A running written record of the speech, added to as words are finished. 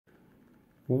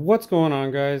What's going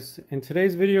on, guys? In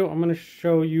today's video I'm going to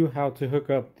show you how to hook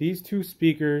up these two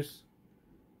speakers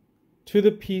to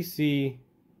the PC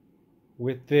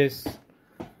with this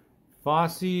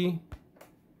Fugazi,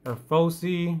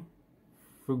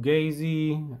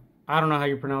 I don't know how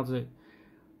you pronounce it,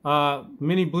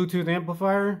 mini Bluetooth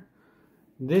amplifier.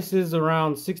 This is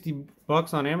around 60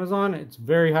 bucks on Amazon. It's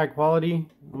very high quality.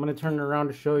 I'm going to turn it around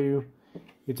to show you.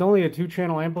 It's only a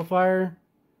 2-channel amplifier,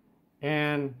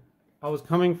 and I was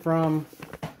coming from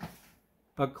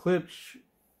a Klipsch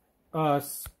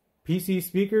PC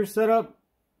speaker setup,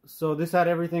 so this had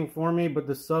everything for me, but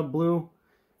the sub blew,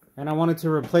 and I wanted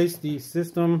to replace the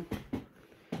system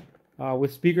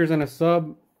with speakers and a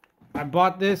sub. I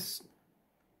bought this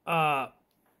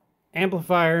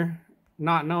amplifier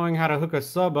not knowing how to hook a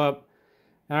sub up,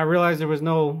 and I realized there was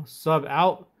no sub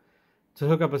out to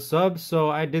hook up a sub, so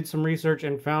I did some research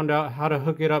and found out how to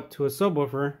hook it up to a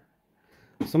subwoofer.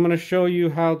 So I'm going to show you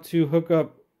how to hook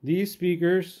up these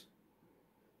speakers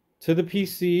to the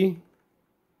PC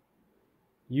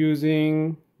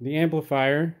using the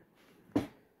amplifier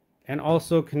and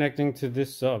also connecting to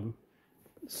this sub.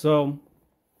 So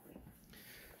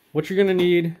what you're going to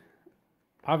need,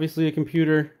 obviously a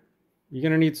computer. You're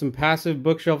going to need some passive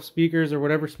bookshelf speakers or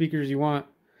whatever speakers you want.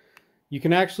 You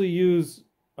can actually use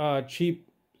cheap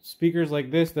speakers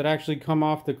like this that actually come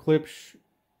off the Klipsch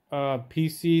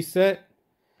PC set.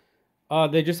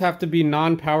 They just have to be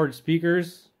non-powered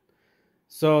speakers,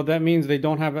 so that means they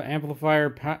don't have an amplifier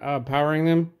powering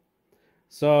them.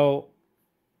 So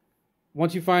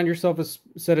once you find yourself a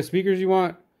set of speakers you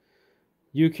want,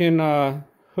 you can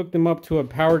hook them up to a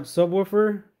powered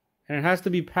subwoofer, and it has to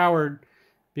be powered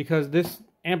because this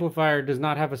amplifier does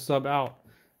not have a sub out,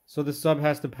 so the sub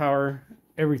has to power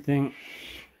everything.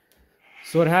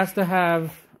 So it has to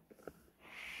have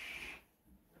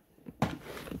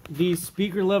these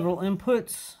speaker level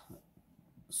inputs.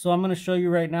 So I'm going to show you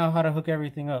right now how to hook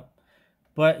everything up,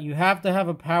 but you have to have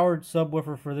a powered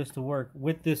subwoofer for this to work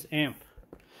with this amp.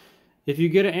 If you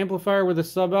get an amplifier with a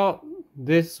sub out,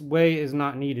 this way is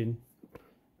not needed.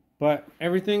 But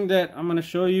everything that I'm going to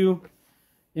show you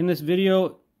in this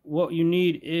video, what you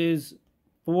need is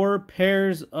 4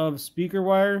 pairs of speaker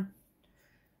wire.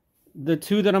 The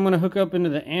 2 that I'm going to hook up into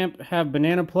the amp have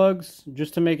banana plugs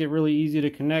just to make it really easy to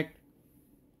connect.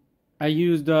 I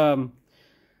used some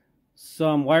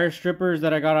wire strippers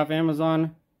that I got off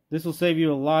Amazon. This will save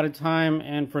you a lot of time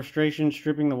and frustration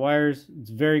stripping the wires.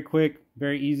 It's very quick,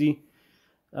 very easy.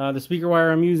 The speaker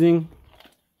wire I'm using,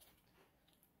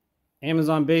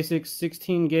 Amazon Basics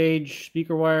 16 gauge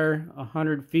speaker wire,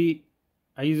 100 feet.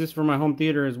 I use this for my home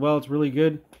theater as well. It's really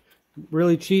good,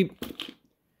 really cheap.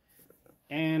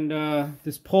 And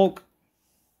this Polk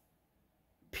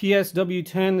PSW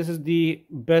 10, this is the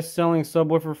best selling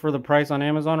subwoofer for the price on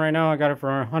Amazon right now. I got it for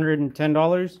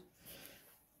 $110.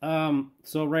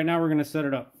 So right now we're going to set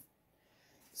it up.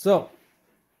 So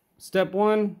step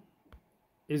 1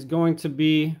 is going to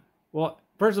be, well,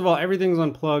 first of all, everything's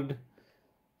unplugged.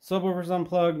 Subwoofer's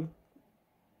unplugged.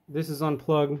 This is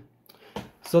unplugged.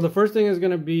 So the first thing is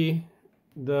going to be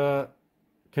the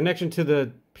connection to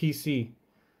the PC.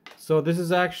 So this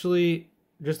is actually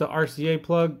just an RCA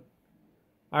plug.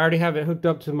 I already have it hooked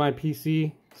up to my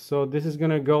PC, so this is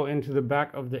going to go into the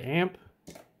back of the amp.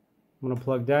 I'm going to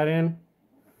plug that in.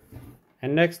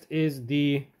 And next is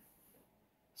the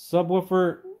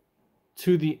subwoofer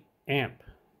to the amp.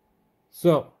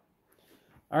 So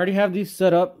I already have these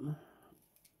set up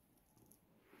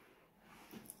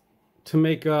to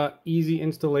make a easy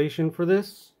installation for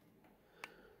this.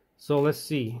 So let's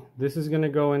see. This is going to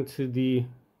go into the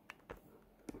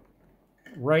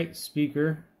right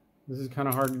speaker. This is kind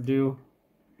of hard to do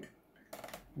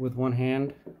with one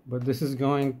hand, but this is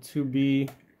going to be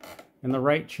in the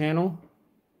right channel.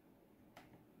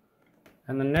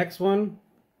 And the next one,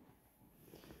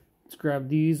 let's grab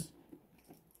these.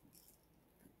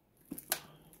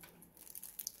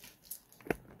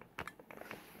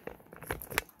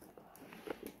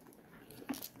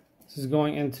 This is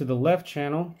going into the left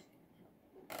channel.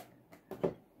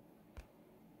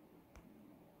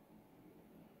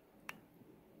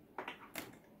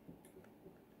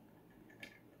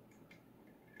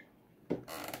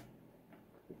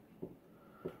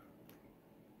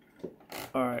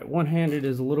 Alright, one-handed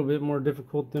is a little bit more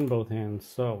difficult than both hands.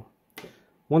 So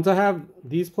once I have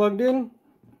these plugged in,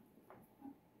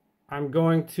 I'm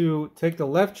going to take the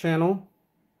left channel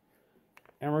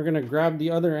and we're going to grab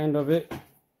the other end of it.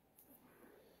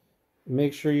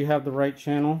 Make sure you have the right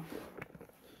channel.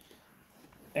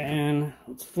 And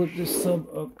let's flip this sub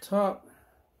up top.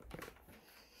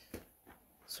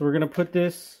 So we're going to put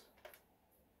this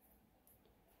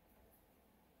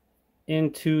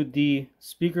into the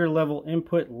speaker level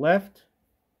input left.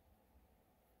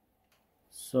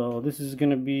 So this is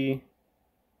going to be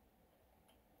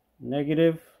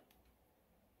negative.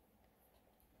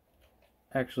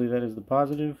 Actually, that is the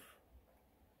positive.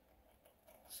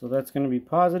 So that's going to be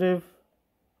positive.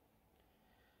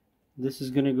 This is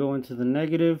going to go into the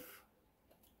negative.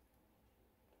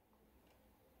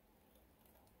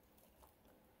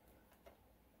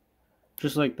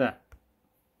 Just like that.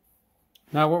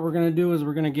 Now what we're going to do is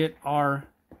we're going to get our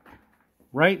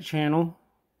right channel.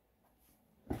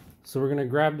 So we're going to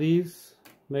grab these,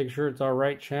 make sure it's our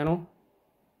right channel.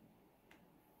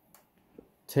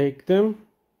 Take them.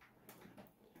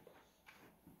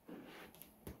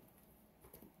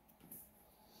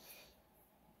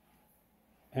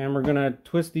 And we're going to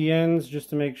twist the ends just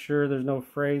to make sure there's no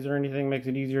frays or anything, makes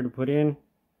it easier to put in.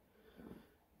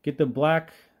 Get the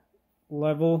black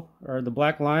level, or the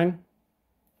black line.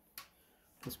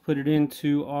 Let's put it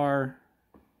into our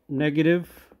negative.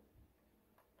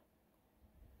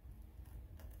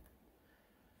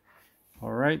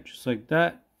 Alright, just like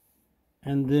that.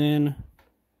 And then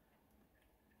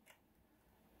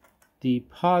the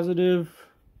positive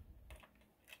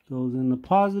goes in the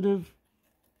positive.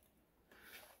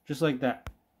 Just like that.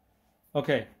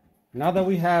 Okay, now that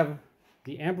we have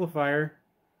the amplifier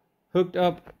hooked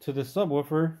up to the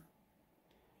subwoofer,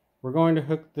 we're going to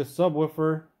hook the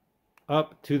subwoofer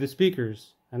up to the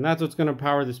speakers, and that's what's going to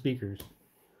power the speakers.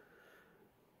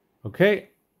 Okay,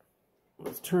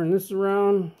 let's turn this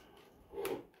around.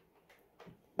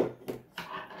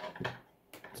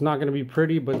 It's not going to be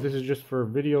pretty, but this is just for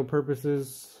video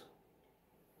purposes.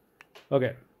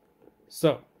 Okay,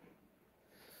 so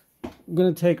I'm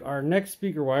going to take our next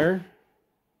speaker wire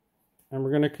and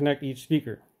we're going to connect each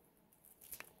speaker.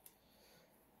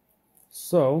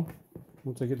 So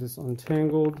once I get this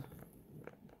untangled,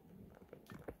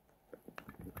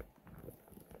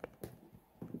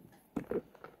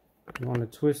 you want to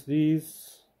twist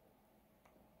these.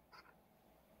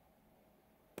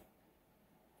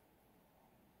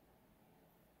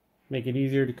 Make it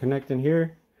easier to connect in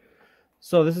here.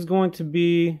 So this is going to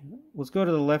be, let's go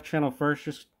to the left channel first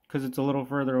just because it's a little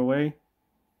further away.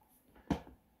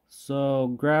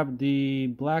 So grab the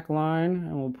black line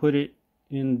and we'll put it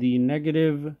in the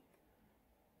negative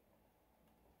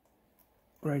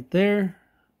right there.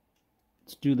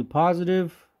 Let's do the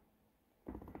positive.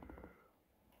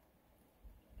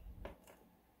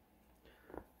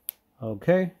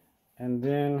 Okay, and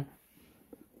then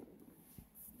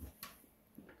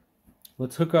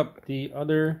let's hook up the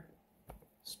other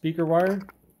speaker wire.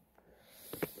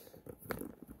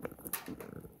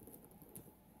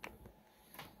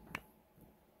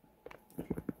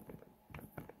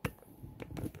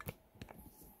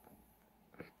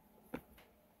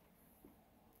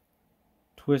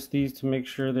 Twist these to make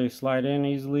sure they slide in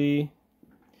easily.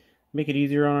 Make it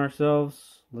easier on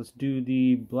ourselves. Let's do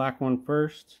the black one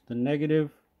first, the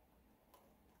negative,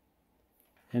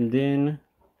 and then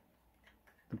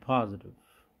the positive.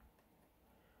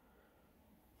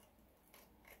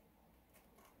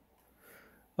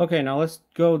 Okay, now let's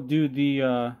go do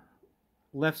the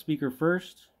left speaker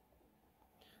first.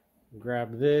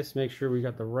 Grab this, make sure we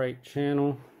got the right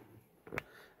channel.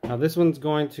 Now this one's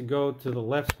going to go to the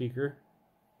left speaker.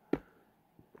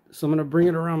 So I'm going to bring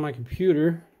it around my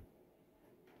computer.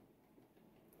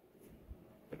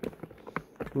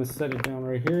 I'm going to set it down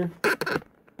right here.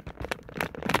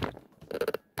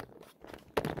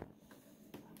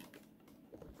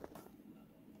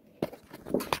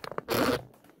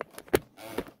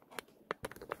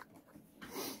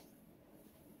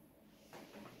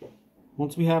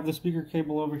 Once we have the speaker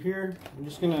cable over here, I'm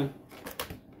just going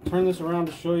to turn this around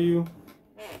to show you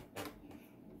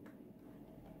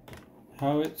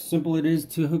how simple it is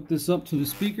to hook this up to the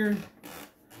speaker.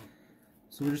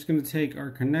 So we're just going to take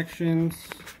our connections,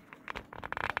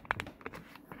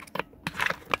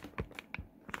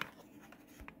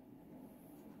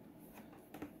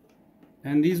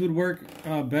 and these would work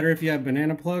better if you have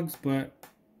banana plugs, but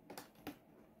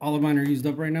all of mine are used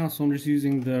up right now, so I'm just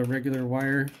using the regular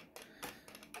wire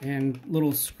and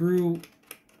little screw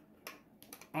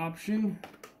option.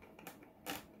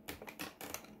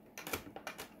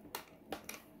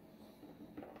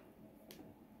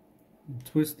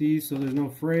 Twist these so there's no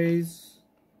frays.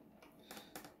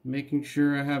 Making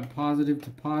sure I have positive to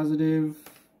positive.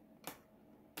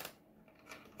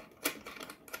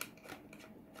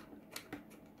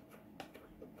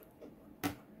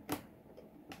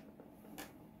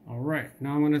 Alright,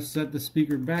 now I'm going to set the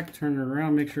speaker back, turn it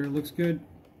around, make sure it looks good.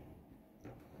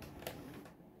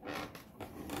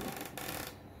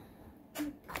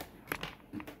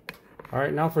 All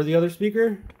right, now for the other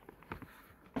speaker,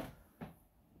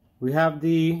 we have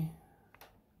the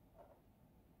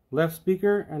left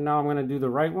speaker, and now I'm going to do the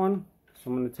right one.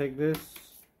 So I'm going to take this,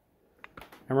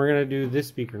 and we're going to do this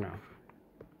speaker now.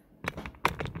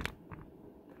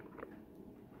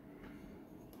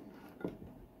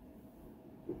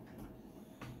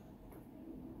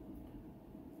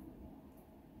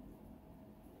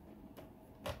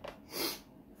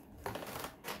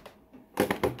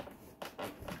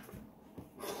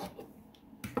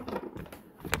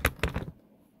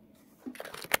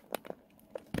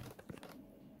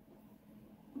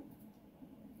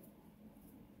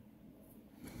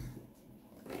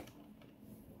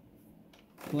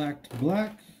 Black to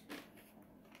black.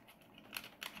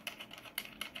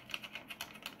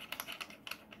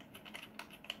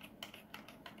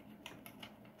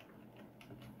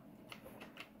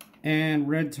 And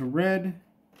red to red.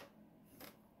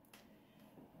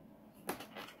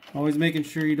 Always making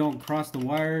sure you don't cross the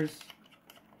wires,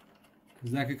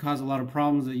 because that could cause a lot of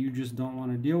problems that you just don't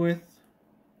want to deal with.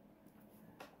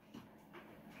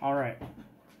 Alright,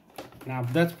 now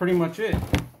that's pretty much it.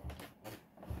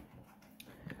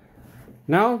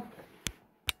 Now,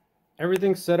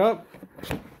 everything's set up.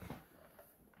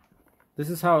 This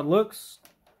is how it looks.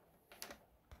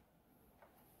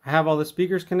 I have all the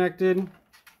speakers connected.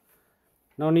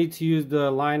 No need to use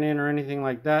the line in or anything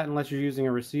like that unless you're using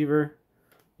a receiver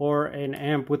or an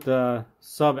amp with the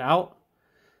sub out.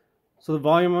 So the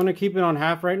volume, I'm going to keep it on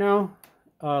half right now.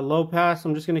 Low pass,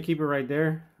 I'm just going to keep it right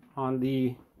there on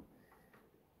the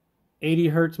 80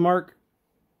 hertz mark.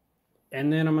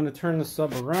 And then I'm going to turn the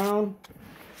sub around.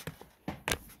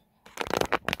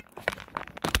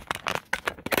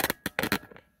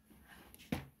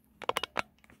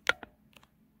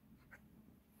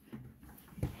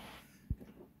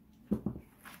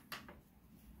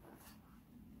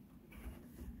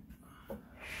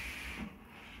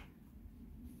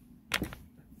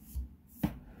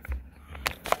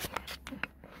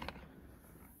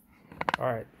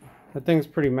 Alright, that thing's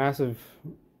pretty massive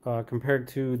compared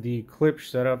to the Klipsch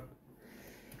setup.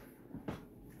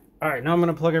 Alright, now I'm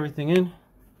going to plug everything in.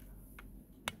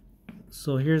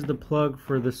 So here's the plug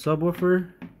for the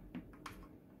subwoofer.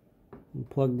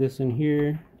 Plug this in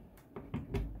here.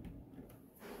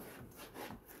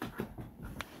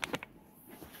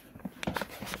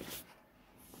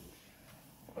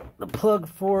 The plug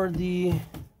for the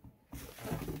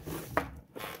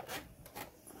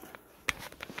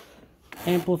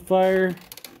amplifier.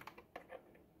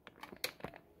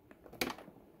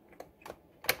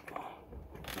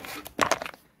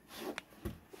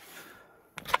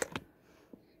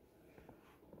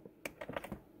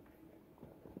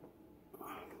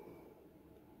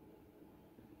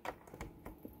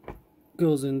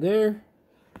 Goes in there.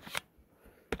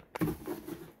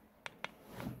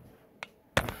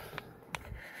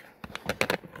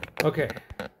 Okay.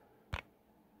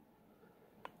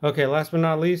 Okay, last but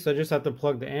not least, I just have to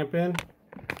plug the amp in.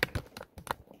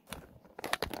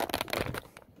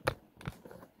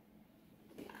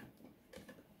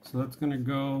 So that's gonna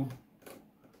go,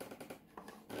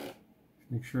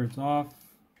 make sure it's off.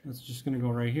 That's just gonna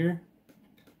go right here.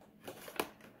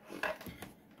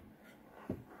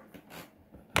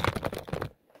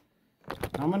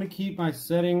 I'm going to keep my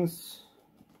settings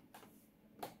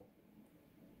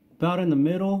about in the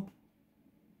middle,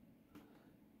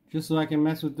 just so I can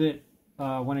mess with it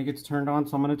when it gets turned on.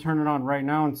 So I'm going to turn it on right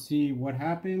now and see what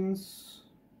happens.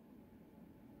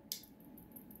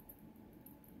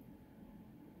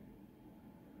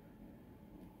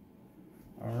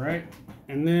 Alright,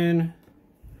 and then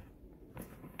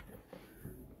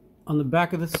on the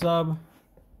back of the sub,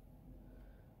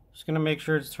 just going to make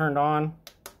sure it's turned on.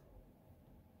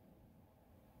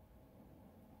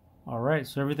 Alright,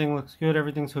 so everything looks good,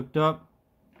 everything's hooked up.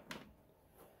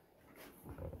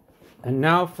 And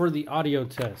now for the audio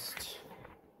test.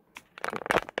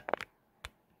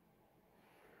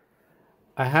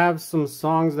 I have some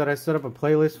songs that I set up a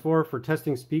playlist for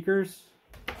testing speakers.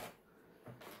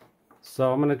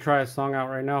 So I'm going to try a song out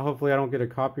right now. Hopefully I don't get a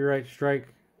copyright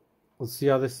strike. Let's see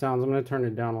how this sounds. I'm going to turn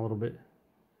it down a little bit.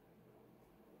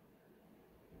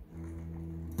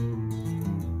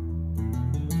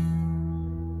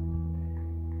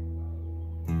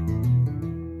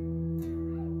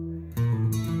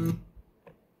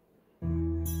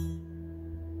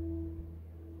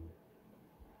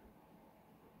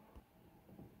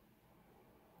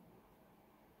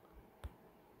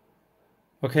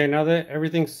 Okay, now that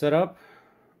everything's set up,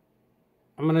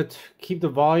 I'm going to keep the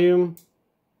volume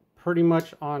pretty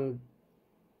much on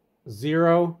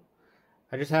 0.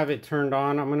 I just have it turned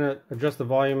on. I'm going to adjust the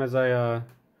volume as I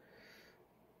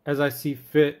as I see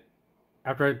fit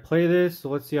after I play this. So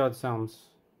let's see how it sounds.